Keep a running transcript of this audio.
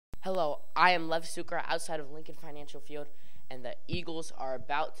Hello, I am Lev Sukra outside of Lincoln Financial Field, and the Eagles are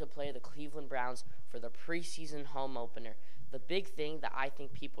about to play the Cleveland Browns for the preseason home opener. The big thing that I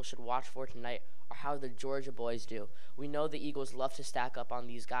think people should watch for tonight are how the Georgia boys do. We know the Eagles love to stack up on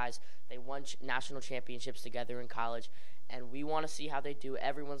these guys. They won national championships together in college, and we want to see how they do.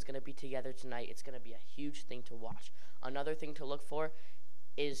 Everyone's going to be together tonight. It's going to be a huge thing to watch. Another thing to look for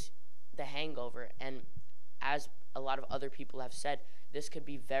is the hangover, and as a lot of other people have said, this could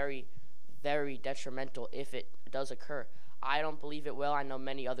be very, very detrimental if it does occur. I don't believe it will. I know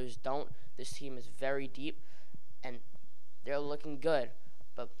many others don't. This team is very deep, and they're looking good,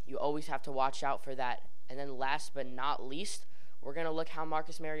 but you always have to watch out for that. And then last but not least, we're going to look how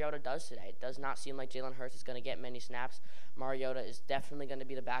Marcus Mariota does today. It does not seem like Jalen Hurts is going to get many snaps. Mariota is definitely going to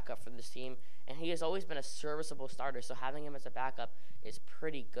be the backup for this team, and he has always been a serviceable starter, so having him as a backup is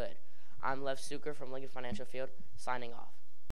pretty good. I'm Lev Sukra from Lincoln Financial Field, signing off.